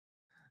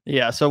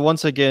Yeah, so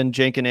once again,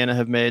 Cenk and Anna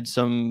have made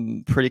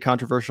some pretty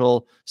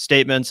controversial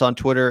statements on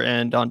Twitter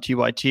and on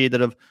TYT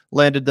that have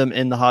landed them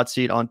in the hot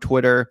seat on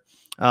Twitter.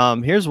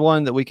 Here's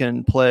one that we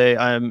can play.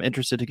 I'm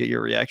interested to get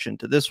your reaction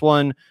to this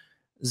one.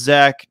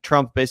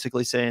 Trump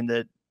basically saying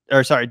that,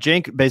 or sorry,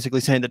 Cenk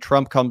basically saying that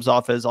Trump comes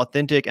off as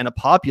authentic and a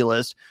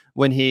populist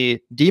when he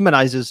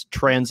demonizes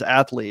trans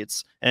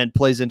athletes and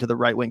plays into the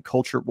right-wing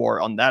culture war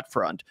on that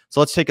front. So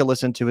let's take a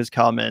listen to his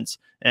comments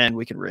and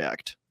we can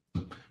react.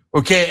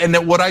 Okay, and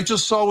that what I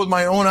just saw with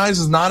my own eyes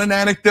is not an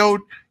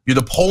anecdote.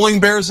 The polling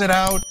bears it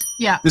out.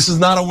 Yeah. This is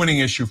not a winning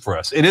issue for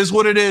us. It is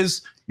what it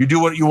is. You do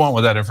what you want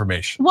with that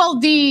information. Well,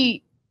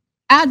 the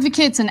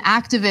advocates and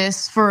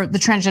activists for the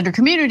transgender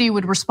community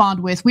would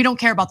respond with, "We don't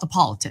care about the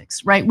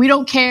politics, right? We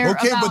don't care."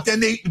 Okay, about,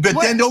 then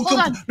don't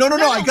come. No,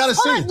 I gotta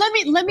say.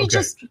 Let me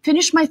just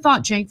finish my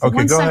thought, Cenk, for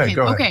 1 second.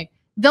 Go ahead. Okay,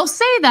 they'll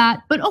say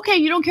that, but okay,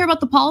 you don't care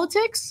about the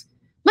politics?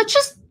 Let's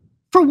just,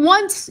 for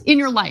once in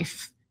your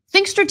life,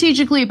 think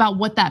strategically about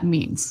what that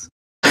means.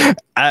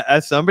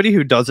 As somebody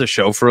who does a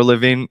show for a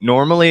living,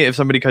 normally if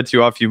somebody cuts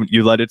you off,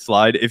 you let it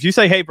slide. If you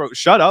say, "Hey bro,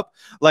 shut up,"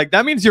 like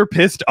that means you're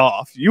pissed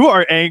off. You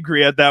are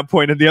angry at that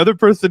point, and the other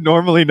person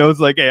normally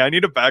knows like, "Hey, I need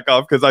to back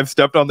off because I've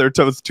stepped on their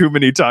toes too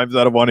many times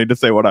out of wanting to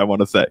say what I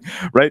want to say."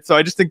 Right? So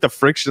I just think the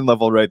friction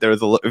level right there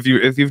is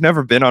if you've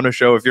never been on a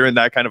show, if you're in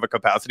that kind of a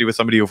capacity with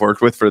somebody you've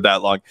worked with for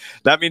that long,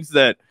 that means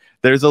that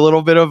there's a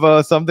little bit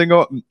of something.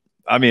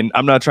 I mean,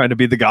 I'm not trying to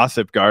be the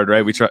gossip guard,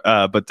 right? We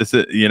try, but this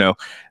is,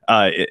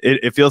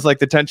 it feels like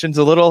the tension's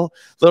a little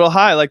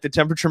high, like the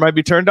temperature might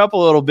be turned up a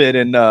little bit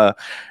in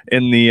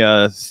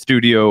the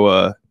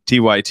studio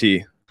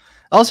TYT.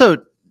 Also,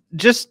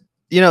 just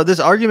this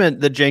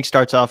argument that Cenk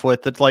starts off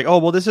with, that's like, oh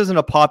well, this isn't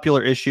a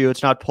popular issue,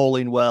 it's not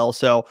polling well,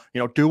 so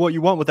do what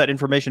you want with that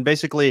information,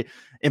 basically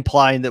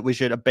implying that we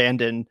should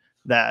abandon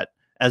that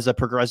as a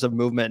progressive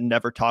movement and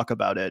never talk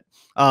about it.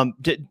 I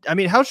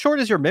mean, how short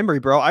is your memory,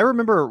 bro? I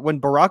remember when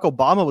Barack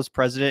Obama was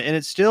president and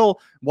it still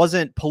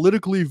wasn't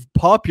politically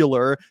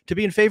popular to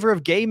be in favor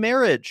of gay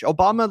marriage.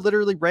 Obama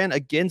literally ran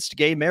against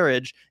gay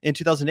marriage in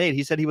 2008.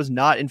 He said he was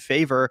not in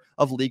favor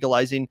of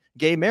legalizing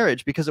gay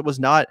marriage because it was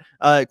not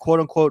a quote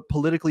unquote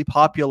politically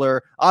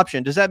popular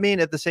option. Does that mean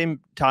at the same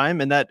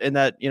time in that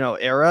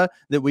era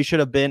that we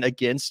should have been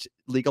against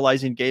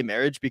legalizing gay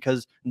marriage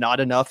because not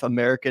enough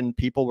American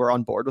people were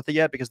on board with it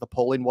yet, because the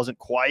polling wasn't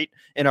quite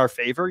in our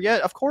favor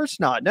yet? Of course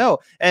not. No.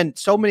 And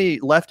so many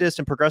leftists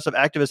and progressive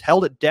activists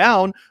held it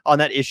down on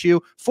that issue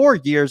for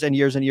years and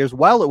years and years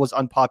while it was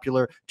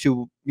unpopular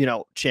to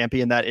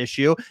champion that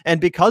issue.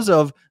 And because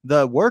of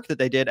the work that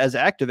they did as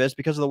activists,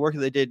 because of the work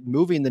that they did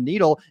moving the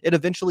needle, it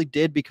eventually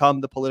did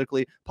become the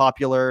politically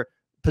popular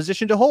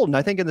position to hold. And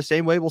I think in the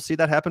same way, we'll see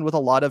that happen with a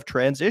lot of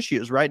trans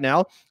issues. Right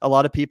now, a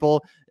lot of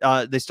people,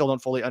 they still don't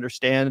fully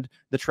understand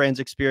the trans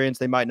experience.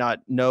 They might not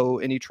know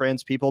any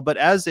trans people, but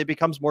as it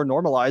becomes more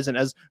normalized and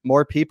as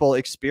more people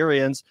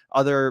experience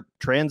other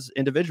trans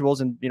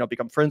individuals and,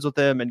 become friends with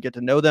them and get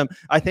to know them,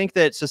 I think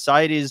that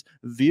society's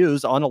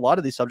views on a lot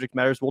of these subject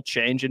matters will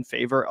change in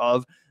favor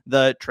of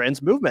the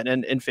trans movement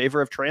and in favor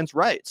of trans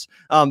rights.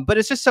 But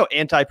it's just so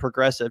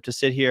anti-progressive to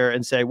sit here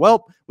and say,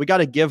 well, we got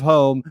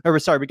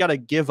to we got to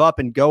give up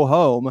and go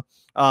home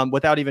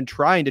without even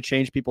trying to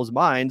change people's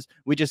minds.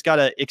 We just got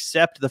to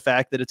accept the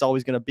fact that it's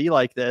always going to be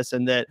like this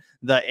and that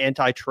the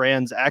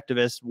anti-trans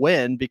activists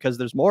win because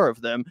there's more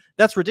of them.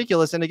 That's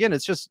ridiculous. And again,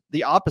 it's just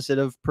the opposite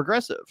of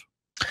progressive.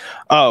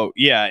 Oh,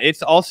 yeah.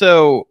 It's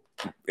also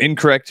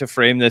incorrect to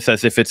frame this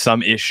as if it's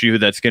some issue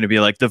that's going to be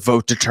like the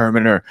vote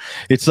determiner.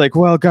 It's like,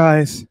 well,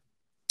 guys,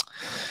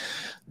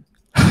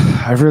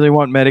 I really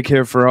want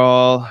Medicare for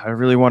all. I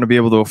really want to be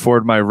able to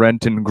afford my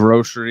rent and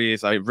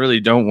groceries. I really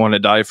don't want to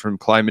die from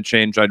climate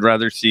change. I'd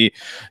rather see,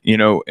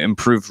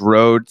 improved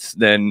roads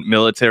than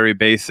military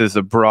bases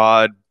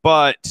abroad.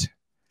 But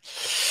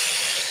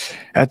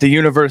at the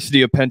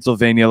University of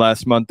Pennsylvania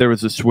last month, there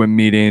was a swim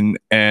meeting,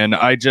 and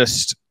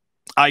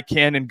I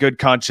can in good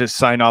conscience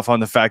sign off on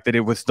the fact that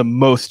it was the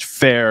most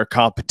fair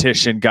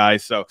competition,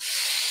 guys. So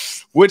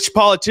which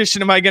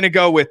politician am I going to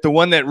go with? The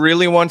one that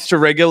really wants to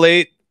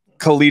regulate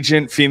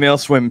collegiate female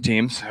swim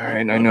teams. All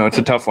right, I know it's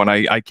a tough one.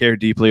 I care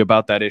deeply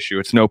about that issue.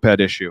 It's no pet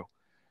issue.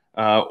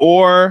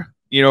 Or,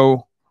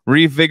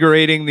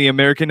 revigorating the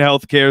American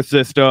healthcare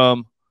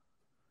system,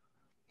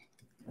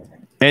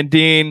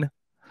 ending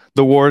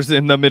the wars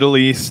in the Middle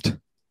East.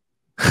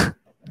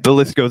 The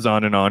list goes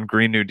on and on.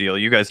 Green New Deal.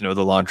 You guys know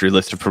the laundry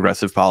list of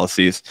progressive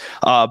policies.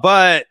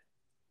 But,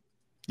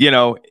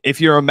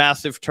 if you're a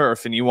massive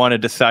TERF and you want to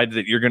decide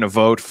that you're going to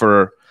vote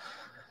for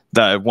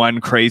the one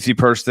crazy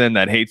person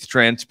that hates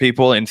trans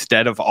people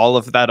instead of all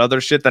of that other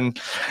shit, then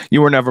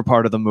you were never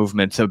part of the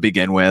movement to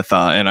begin with.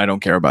 And I don't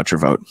care about your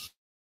vote.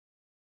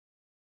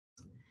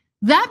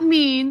 That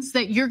means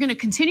that you're going to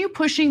continue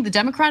pushing the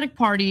Democratic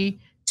Party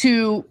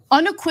to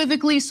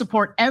unequivocally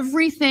support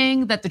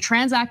everything that the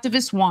trans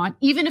activists want,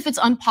 even if it's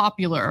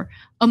unpopular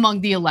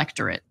among the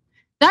electorate.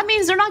 That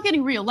means they're not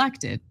getting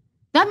reelected.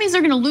 That means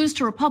they're going to lose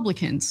to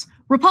Republicans.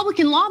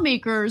 Republican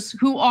lawmakers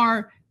who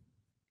are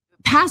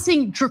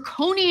passing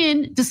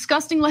draconian,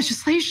 disgusting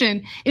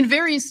legislation in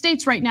various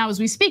states right now as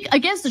we speak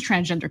against the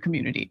transgender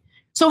community.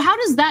 So how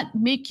does that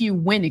make you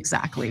win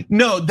exactly?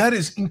 No, that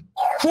is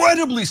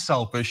incredibly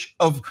selfish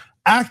of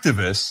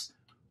activists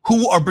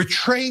who are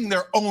betraying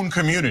their own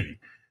community.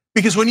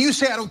 Because when you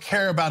say I don't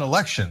care about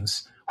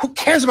elections, who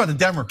cares about the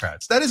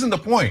Democrats? That isn't the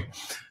point.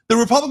 The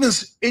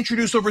Republicans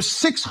introduced over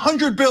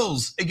 600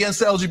 bills against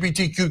the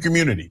LGBTQ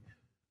community.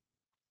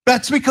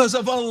 That's because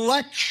of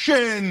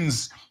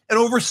elections. And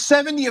over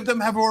 70 of them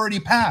have already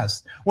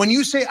passed. When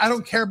you say I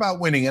don't care about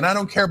winning and I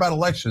don't care about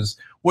elections,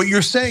 what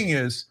you're saying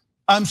is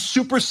I'm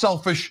super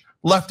selfish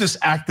leftist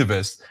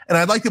activist and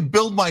I'd like to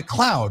build my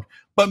cloud.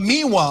 But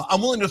meanwhile,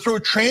 I'm willing to throw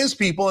trans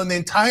people and the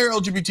entire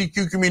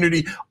LGBTQ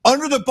community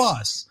under the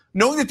bus,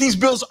 knowing that these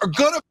bills are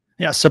gonna.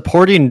 Yeah,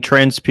 supporting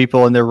trans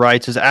people and their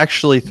rights is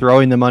actually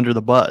throwing them under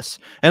the bus.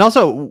 And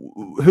also,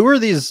 who are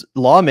these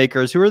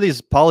lawmakers? Who are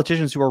these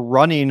politicians who are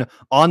running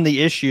on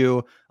the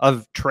issue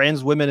of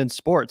trans women in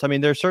sports? I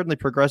mean, there's certainly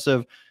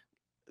progressive,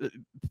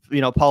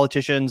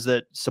 politicians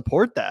that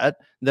support that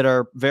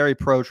are very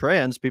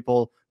pro-trans,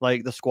 people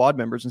like the squad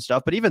members and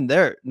stuff. But even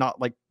they're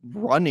not like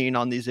running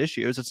on these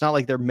issues. It's not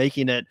like they're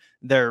making it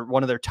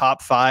one of their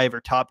top 5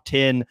 or top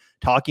 10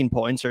 talking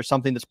points or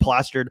something that's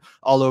plastered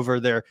all over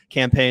their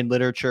campaign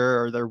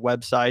literature or their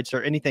websites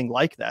or anything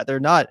like that. They're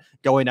not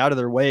going out of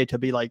their way to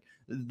be like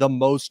the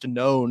most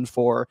known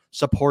for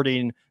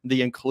supporting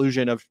the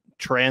inclusion of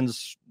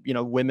trans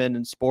women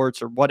in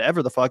sports or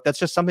whatever the fuck. That's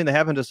just something they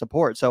happen to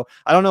support. So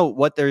I don't know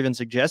what they're even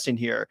suggesting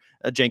here,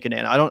 Cenk and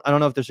Anna. I don't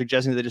know if they're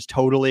suggesting they just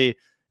totally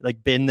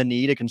like bend the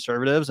knee to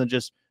conservatives and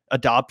just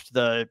adopt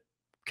the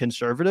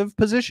conservative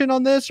position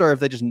on this, or if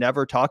they just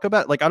never talk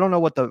about it. Like I don't know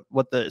what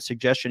the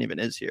suggestion even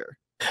is here.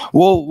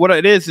 Well, what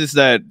it is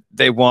that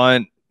they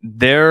want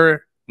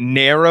their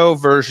narrow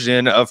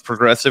version of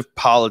progressive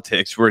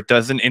politics where it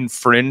doesn't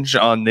infringe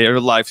on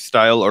their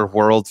lifestyle or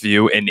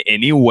worldview in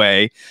any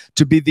way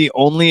to be the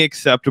only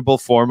acceptable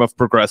form of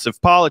progressive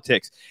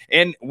politics.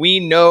 And we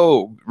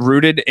know,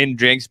 rooted in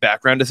Cenk's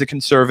background as a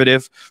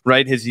conservative,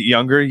 right, his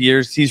younger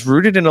years, he's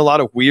rooted in a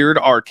lot of weird,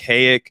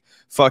 archaic,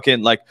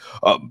 fucking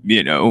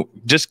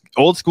just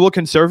old school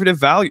conservative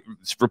values,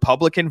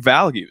 Republican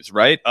values,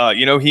 right?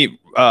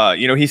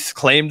 He's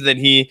claimed that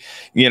he,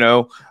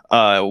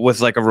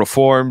 was like a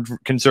reformed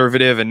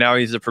conservative and now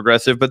he's a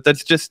progressive, but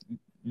that's just,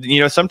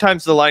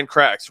 sometimes the line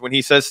cracks when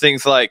he says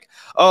things like,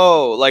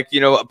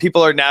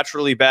 people are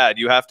naturally bad.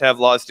 You have to have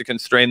laws to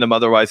constrain them.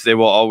 Otherwise they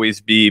will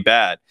always be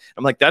bad.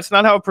 I'm like, that's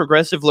not how a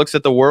progressive looks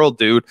at the world,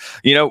 dude.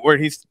 Where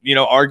he's,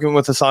 arguing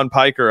with Hassan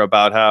Piker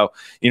about how,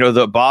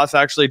 the boss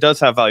actually does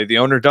have value. The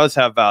owner does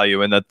have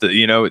value and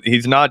that,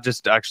 he's not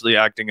just actually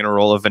acting in a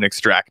role of an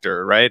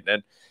extractor, right?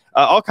 And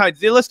all kinds.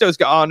 The list goes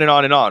on and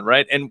on and on,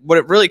 right? And what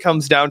it really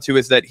comes down to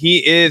is that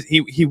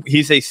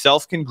he's a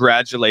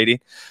self-congratulating,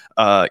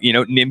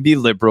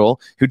 NIMBY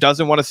liberal who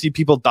doesn't want to see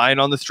people dying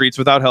on the streets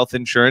without health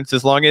insurance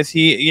as long as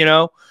he,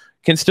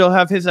 can still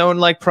have his own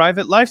like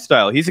private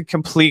lifestyle. He's a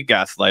complete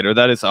gaslighter.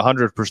 That is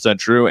 100%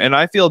 true. And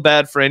I feel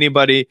bad for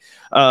anybody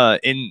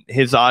in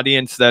his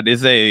audience that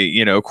is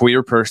a,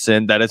 queer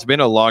person that has been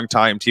a long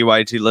time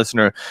TYT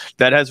listener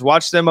that has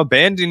watched them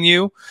abandon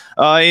you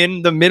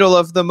in the middle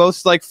of the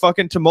most like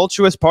fucking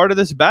tumultuous part of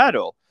this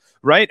battle.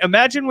 Right?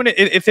 Imagine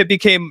if it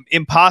became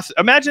impossible.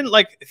 Imagine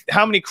like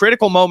how many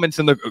critical moments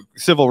in the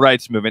civil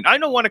rights movement. I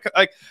don't want to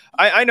like.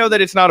 I know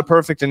that it's not a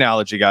perfect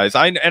analogy, guys.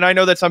 I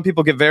know that some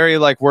people get very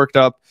like worked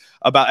up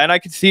about, and I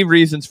can see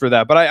reasons for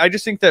that. But I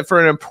just think that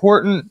for an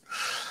important,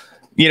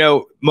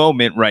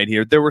 moment right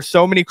here, there were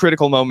so many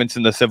critical moments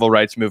in the civil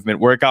rights movement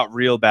where it got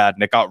real bad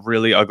and it got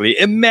really ugly.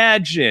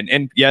 Imagine,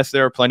 and yes,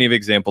 there are plenty of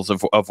examples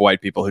of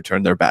white people who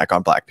turned their back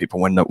on black people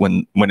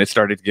when it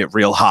started to get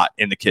real hot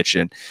in the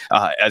kitchen,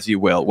 as you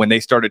will, when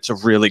they started to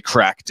really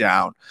crack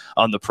down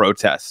on the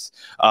protests.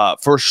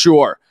 For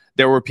sure,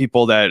 there were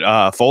people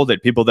that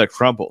folded, people that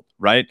crumbled,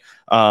 right?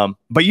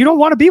 But you don't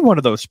want to be one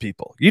of those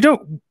people. You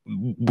don't.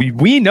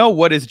 We know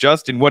what is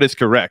just and what is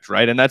correct,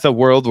 right? And that's a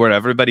world where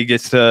everybody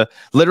gets to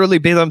literally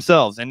be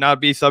themselves and not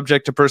be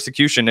subject to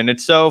persecution. And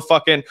it's so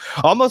fucking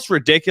almost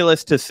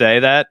ridiculous to say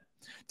that.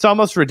 It's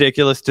almost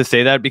ridiculous to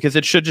say that because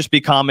it should just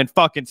be common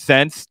fucking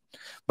sense,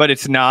 but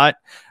it's not.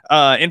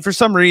 And for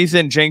some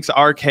reason, Cenk's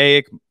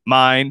archaic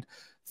mind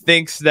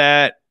thinks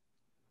that,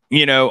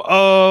 you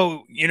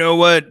know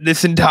what,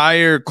 this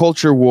entire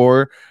culture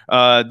war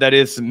that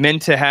is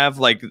meant to have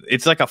like,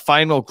 it's like a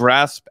final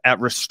grasp at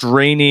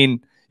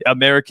restraining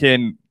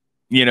American,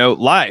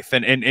 life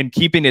and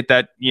keeping it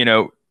that,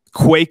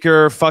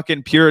 Quaker,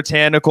 fucking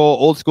puritanical,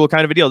 old school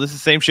kind of a deal. This is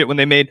the same shit when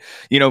they made,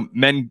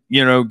 men,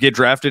 get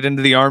drafted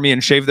into the army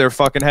and shave their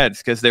fucking heads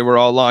because they were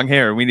all long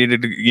hair. We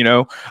needed,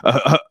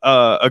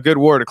 a good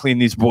war to clean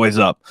these boys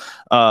up.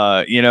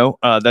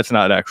 That's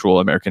not actual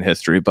American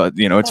history, but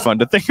it's fun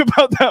to think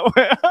about that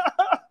way.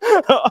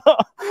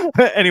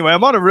 Anyway,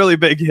 I'm on a really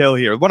big hill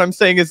here. What I'm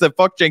saying is that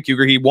fuck Cenk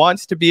Uygur. He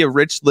wants to be a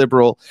rich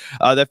liberal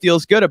that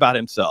feels good about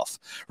himself,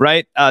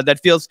 right?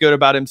 That feels good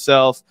about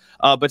himself,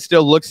 but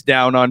still looks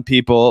down on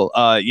people.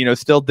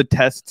 Still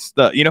detests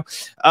the.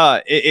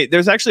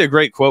 There's actually a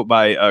great quote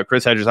by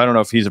Chris Hedges. I don't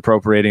know if he's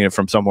appropriating it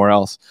from somewhere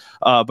else,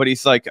 but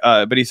he's like,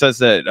 but he says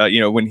that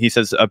when he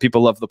says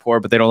people love the poor,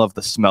 but they don't love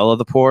the smell of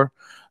the poor,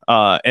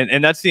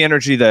 and that's the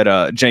energy that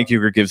Cenk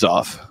Uygur gives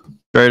off.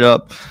 Straight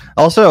up.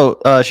 Also,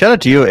 shout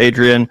out to you,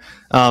 Adrian.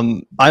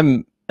 I'm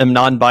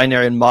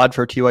non-binary and mod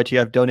for TYT.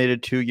 I've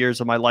donated 2 years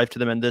of my life to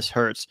them, and this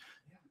hurts.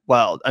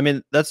 Wow. I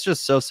mean, that's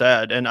just so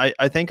sad. And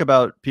I think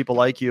about people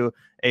like you,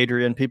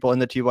 Adrian, people in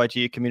the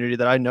TYT community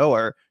that I know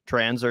are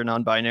trans or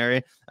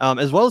non-binary,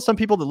 as well as some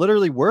people that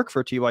literally work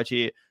for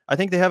TYT. I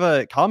think they have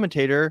a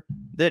commentator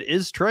that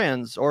is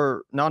trans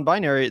or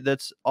non-binary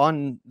that's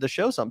on the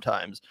show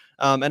sometimes.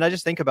 And I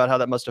just think about how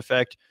that must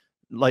affect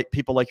like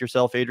people like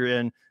yourself,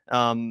 Adrian,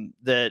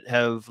 that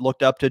have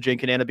looked up to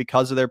Cenk and Ana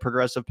because of their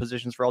progressive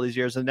positions for all these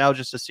years. And now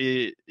just to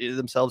see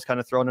themselves kind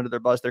of thrown under their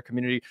bus, their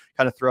community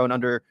kind of thrown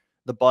under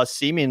the bus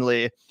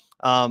seemingly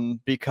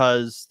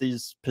because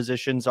these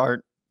positions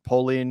aren't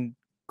polling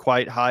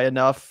quite high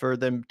enough for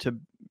them to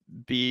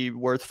be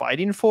worth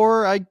fighting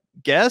for, I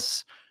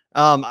guess.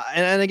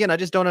 And again, I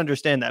just don't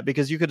understand that,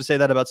 because you could say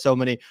that about so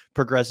many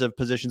progressive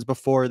positions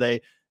before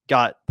they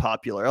got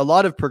popular. A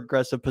lot of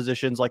progressive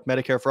positions like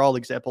Medicare for All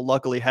example,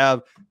 luckily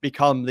have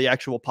become the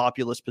actual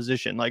populist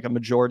position. Like a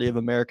majority of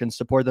Americans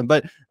support them.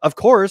 But of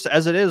course,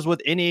 as it is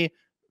with any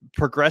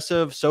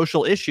progressive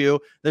social issue,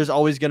 there's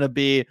always going to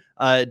be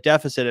a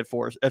deficit at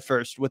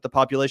first with the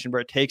population, where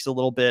it takes a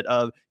little bit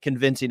of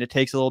convincing, it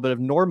takes a little bit of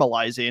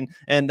normalizing,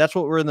 and that's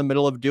what we're in the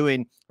middle of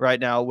doing right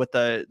now with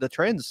the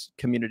trans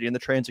community and the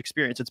trans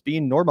experience. It's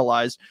being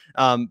normalized.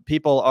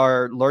 People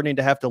are learning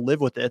to have to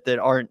live with it that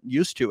aren't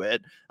used to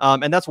it,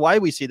 and that's why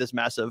we see this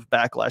massive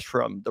backlash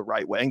from the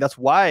right wing. That's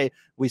why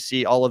we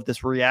see all of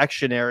this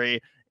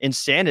reactionary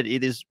insanity,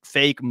 these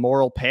fake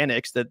moral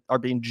panics that are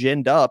being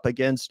ginned up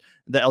against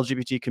the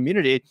LGBT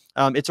community.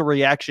 It's a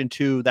reaction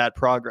to that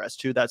progress,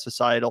 to that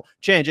societal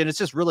change. And it's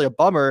just really a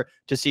bummer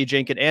to see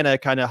Cenk and Ana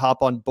kind of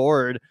hop on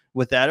board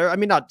with that. Or I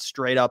mean, not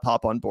straight up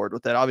hop on board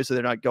with that. Obviously,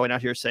 they're not going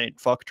out here saying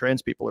fuck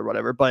trans people or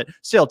whatever, but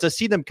still to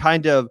see them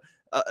kind of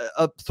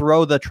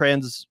throw the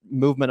trans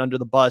movement under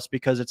the bus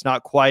because it's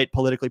not quite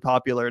politically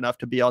popular enough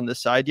to be on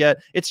this side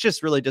yet. It's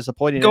just really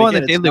disappointing. Go on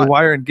the Daily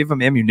Wire and give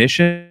them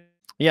ammunition.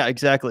 Yeah,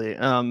 exactly.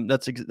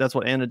 That's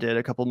what Ana did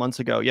a couple months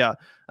ago. Yeah.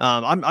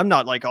 I'm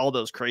not like all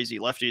those crazy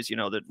lefties,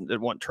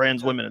 that want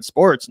trans women in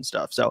sports and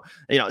stuff. So,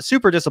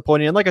 super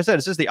disappointing. And like I said,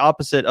 it's just the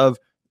opposite of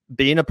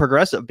being a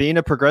progressive. Being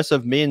a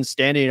progressive means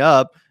standing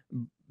up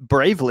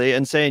bravely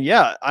and saying,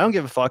 yeah, I don't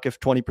give a fuck if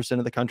 20%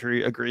 of the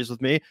country agrees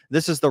with me.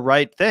 This is the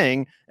right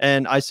thing,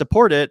 and I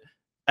support it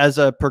as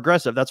a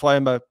progressive. That's why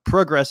I'm a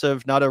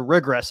progressive, not a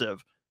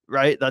regressive.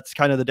 Right? That's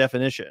kind of the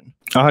definition.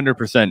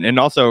 100%. And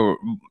also,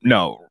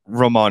 no,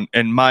 Roman,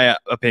 in my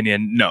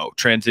opinion, no,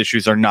 trans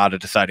issues are not a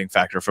deciding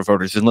factor for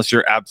voters unless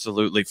you're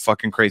absolutely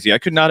fucking crazy. I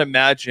could not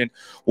imagine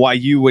why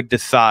you would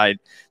decide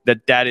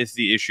that that is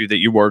the issue that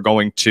you were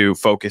going to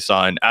focus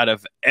on out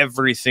of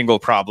every single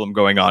problem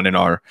going on in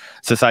our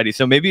society.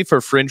 So maybe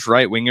for fringe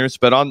right wingers,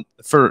 but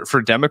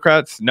for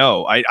Democrats,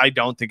 no, I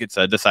don't think it's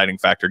a deciding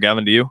factor.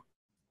 Gavin, do you?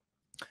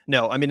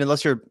 No, I mean,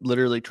 unless you're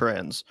literally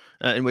trans,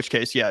 in which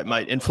case, yeah, it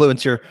might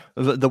influence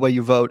the way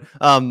you vote.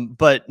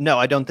 But no,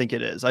 I don't think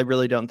it is. I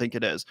really don't think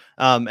it is.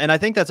 And I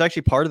think that's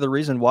actually part of the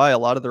reason why a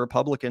lot of the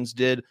Republicans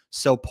did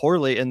so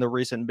poorly in the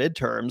recent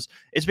midterms.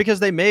 It's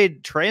because they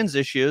made trans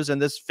issues and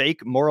this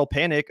fake moral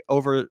panic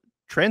over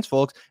trans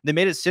folks, they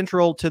made it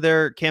central to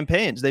their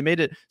campaigns. They made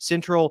it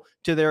central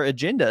to their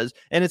agendas.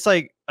 And it's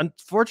like,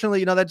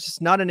 unfortunately, that's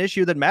just not an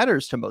issue that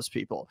matters to most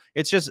people.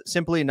 It's just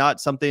simply not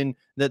something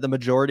that the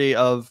majority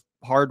of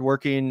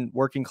hardworking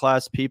working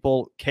class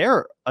people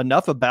care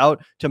enough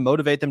about to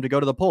motivate them to go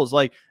to the polls.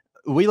 Like,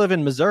 we live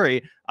in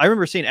Missouri. I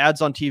remember seeing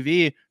ads on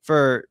TV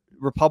for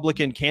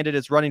Republican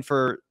candidates running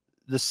for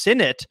the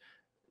Senate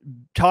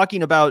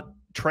talking about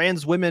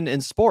trans women in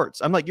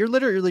sports. I'm like, you're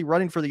literally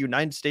running for the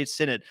United States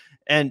Senate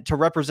and to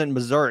represent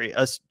Missouri,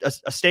 a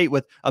state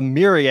with a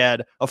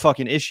myriad of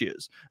fucking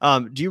issues.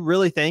 Do you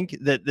really think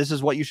that this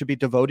is what you should be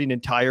devoting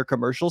entire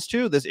commercials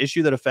to? This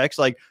issue that affects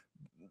like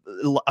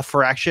a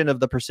fraction of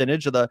the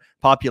percentage of the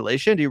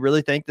population? Do you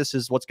really think this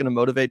is what's going to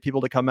motivate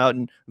people to come out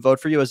and vote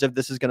for you, as if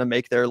this is going to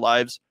make their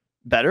lives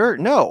better?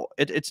 No,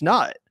 it's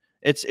not.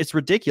 It's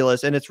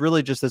ridiculous. And it's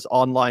really just this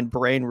online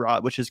brain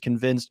rot, which has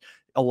convinced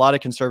a lot of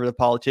conservative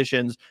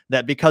politicians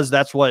that because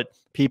that's what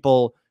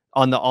people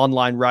on the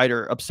online right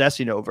are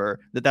obsessing over,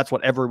 that's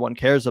what everyone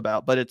cares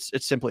about. But it's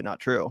simply not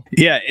true.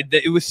 Yeah,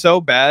 it was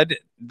so bad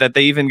that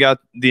they even got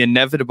the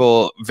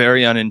inevitable,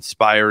 very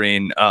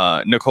uninspiring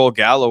Nicole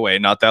Galloway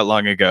not that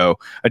long ago.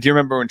 Do you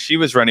remember when she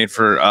was running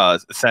for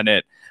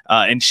Senate?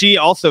 And she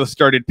also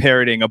started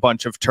parroting a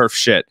bunch of turf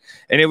shit.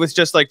 And it was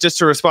just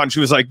to respond, she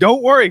was like,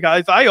 don't worry,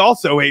 guys, I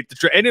also hate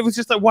the and it was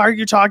just like, why are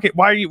you talking?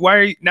 Why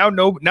are you now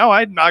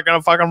I'm not going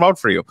to fucking vote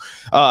for you.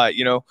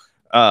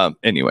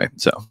 Anyway,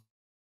 so.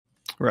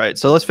 Right.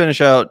 So let's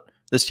finish out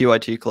this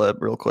TYT clip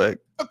real quick.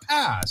 A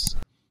pass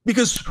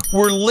because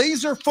we're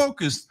laser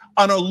focused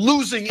on a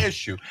losing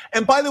issue.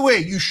 And by the way,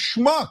 you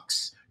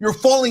schmucks, you're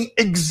falling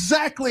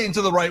exactly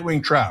into the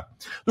right-wing trap.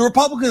 The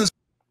Republicans.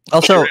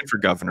 Also, for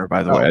governor,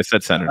 by the way, I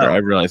said senator. I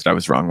realized I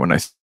was wrong when I.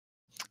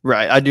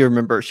 Right. I do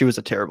remember she was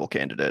a terrible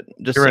candidate.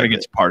 Just ran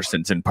against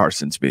Parsons and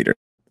Parsons beat her.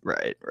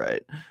 Right.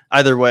 Right.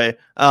 Either way.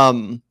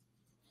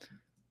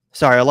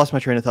 Sorry, I lost my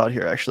train of thought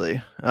here,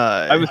 actually.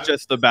 I was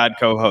just the bad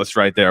co-host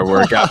right there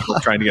where Gavin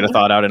was trying to get a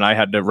thought out, and I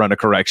had to run a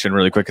correction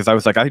really quick because I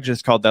was like, I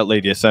just called that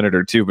lady a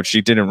senator too, but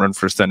she didn't run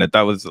for Senate.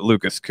 That was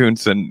Lucas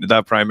Kuntz and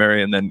that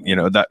primary, and then,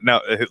 that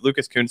now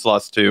Lucas Kuntz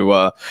lost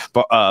to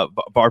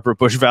Barbara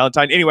Bush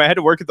Valentine. Anyway, I had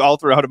to work it all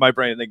throughout in my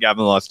brain, and then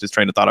Gavin lost his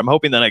train of thought. I'm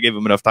hoping that I gave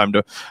him enough time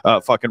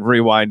to fucking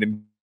rewind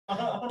and.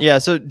 Yeah,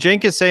 so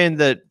Cenk is saying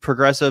that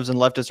progressives and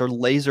leftists are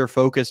laser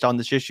focused on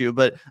this issue,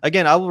 but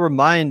again, I will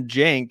remind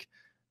Cenk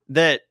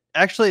that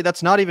actually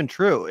that's not even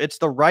true. It's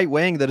the right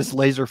wing that is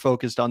laser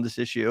focused on this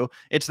issue.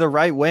 It's the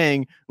right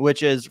wing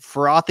which is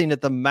frothing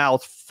at the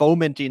mouth,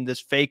 fomenting this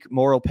fake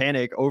moral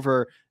panic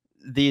over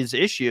these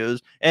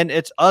issues, and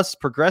it's us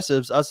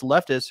progressives, us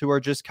leftists, who are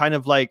just kind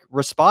of like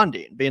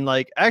responding, being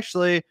like,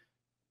 actually,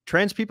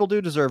 trans people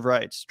do deserve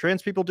rights.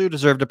 Trans people do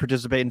deserve to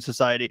participate in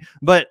society.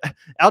 But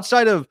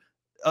outside of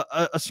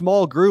a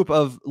small group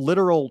of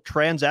literal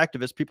trans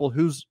activists, people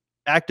whose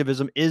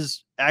activism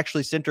is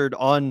actually centered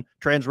on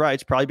trans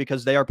rights, probably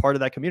because they are part of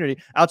that community.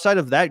 Outside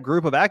of that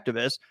group of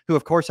activists, who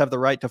of course have the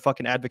right to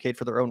fucking advocate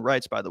for their own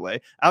rights, by the way,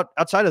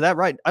 outside of that,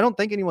 right, I don't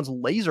think anyone's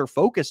laser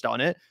focused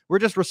on it. We're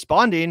just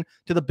responding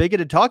to the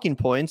bigoted talking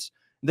points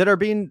that are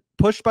being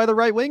pushed by the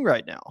right wing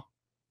right now.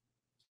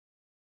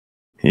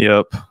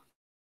 Yep.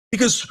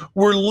 Because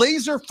we're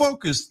laser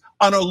focused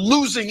on a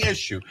losing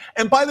issue.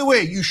 And by the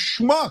way, you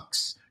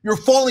schmucks, you're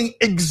falling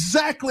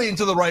exactly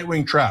into the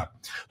right-wing trap.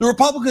 The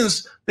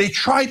Republicans, they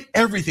tried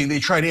everything. They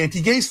tried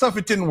anti-gay stuff,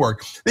 it didn't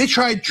work. They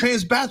tried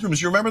trans bathrooms,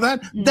 you remember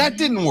that? Mm-hmm. That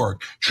didn't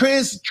work.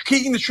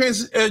 Kicking the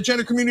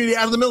transgender community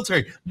out of the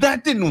military,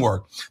 that didn't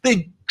work.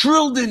 They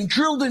drilled in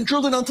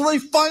until they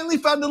finally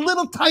found a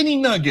little tiny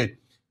nugget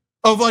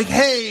of like,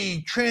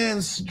 hey,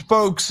 trans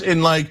folks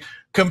in like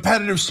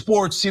competitive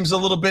sports seems a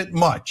little bit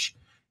much.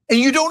 And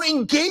you don't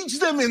engage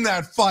them in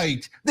that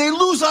fight. They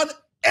lose on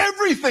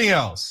everything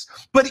else.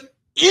 But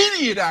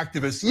idiot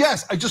activists,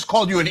 yes, I just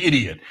called you an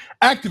idiot.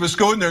 Activists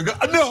go in there and go,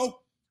 no,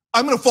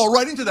 I'm gonna fall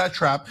right into that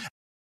trap.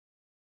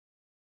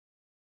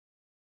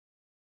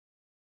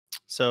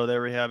 So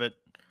there we have it.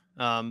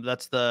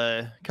 That's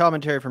the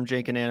commentary from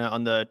Cenk and Anna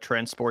on the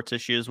trans sports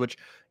issues, which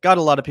got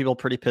a lot of people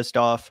pretty pissed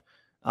off.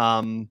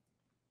 And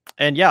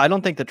yeah, I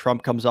don't think that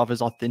Trump comes off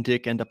as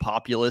authentic and a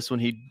populist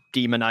when he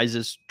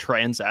demonizes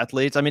trans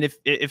athletes. I mean,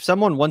 if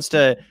someone wants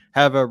to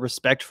have a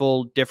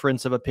respectful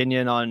difference of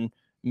opinion on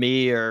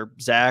me or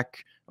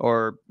Zach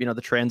or,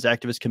 the trans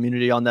activist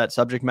community on that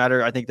subject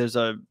matter, I think there's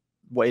a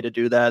way to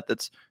do that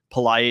that's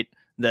polite,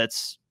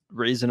 that's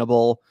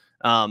reasonable.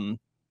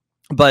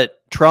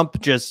 But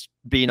Trump just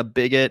being a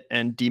bigot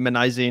and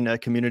demonizing a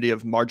community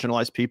of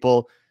marginalized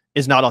people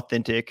is not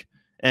authentic.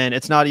 And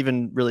it's not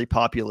even really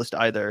populist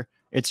either.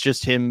 It's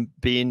just him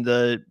being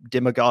the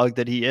demagogue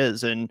that he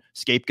is and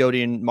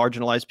scapegoating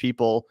marginalized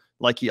people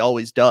like he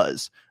always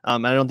does.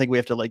 And I don't think we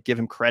have to like give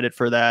him credit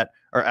for that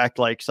or act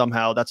like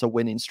somehow that's a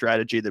winning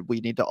strategy that we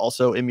need to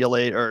also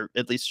emulate or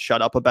at least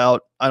shut up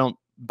about. I don't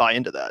buy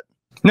into that.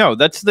 No,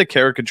 that's the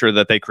caricature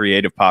that they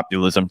create of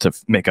populism to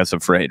make us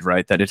afraid,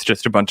 right? That it's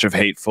just a bunch of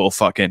hateful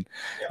fucking,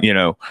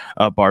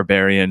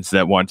 barbarians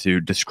that want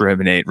to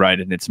discriminate, right?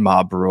 And it's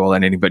mob rule,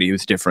 and anybody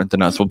who's different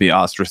than us will be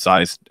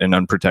ostracized and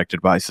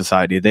unprotected by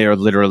society. They are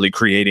literally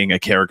creating a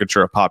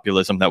caricature of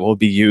populism that will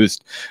be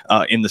used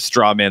in the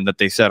straw man that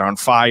they set on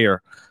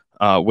fire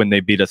when they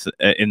beat us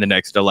in the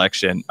next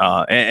election.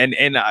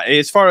 And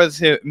as far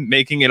as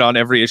making it on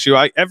every issue,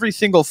 every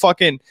single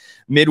fucking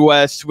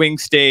Midwest swing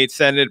state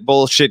Senate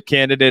bullshit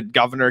candidate,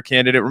 governor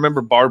candidate.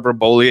 Remember Barbara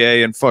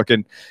Bollier in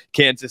fucking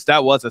Kansas?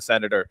 That was a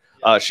senator.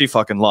 She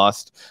fucking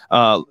lost.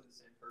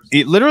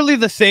 Literally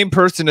the same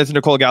person as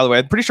Nicole Galloway.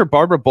 I'm pretty sure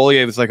Barbara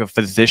Bollier was like a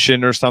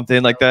physician or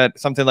something like that.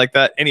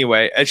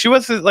 Anyway, and she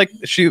was like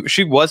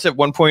she was at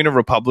one point a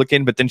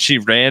Republican, but then she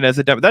ran as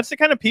a Democrat. That's the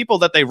kind of people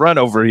that they run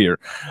over here.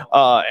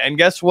 And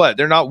guess what?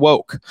 They're not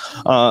woke.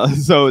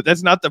 So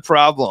that's not the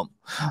problem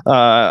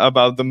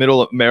about the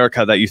middle of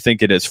America that you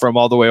think it is, from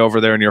all the way over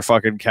there in your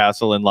fucking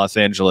castle in Los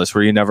Angeles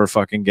where you never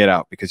fucking get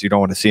out because you don't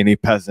want to see any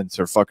peasants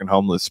or fucking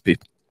homeless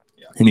people.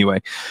 Yeah.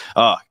 Anyway,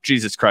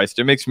 Jesus Christ,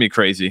 it makes me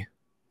crazy.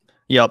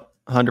 Yep,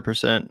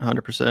 100%,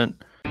 100%.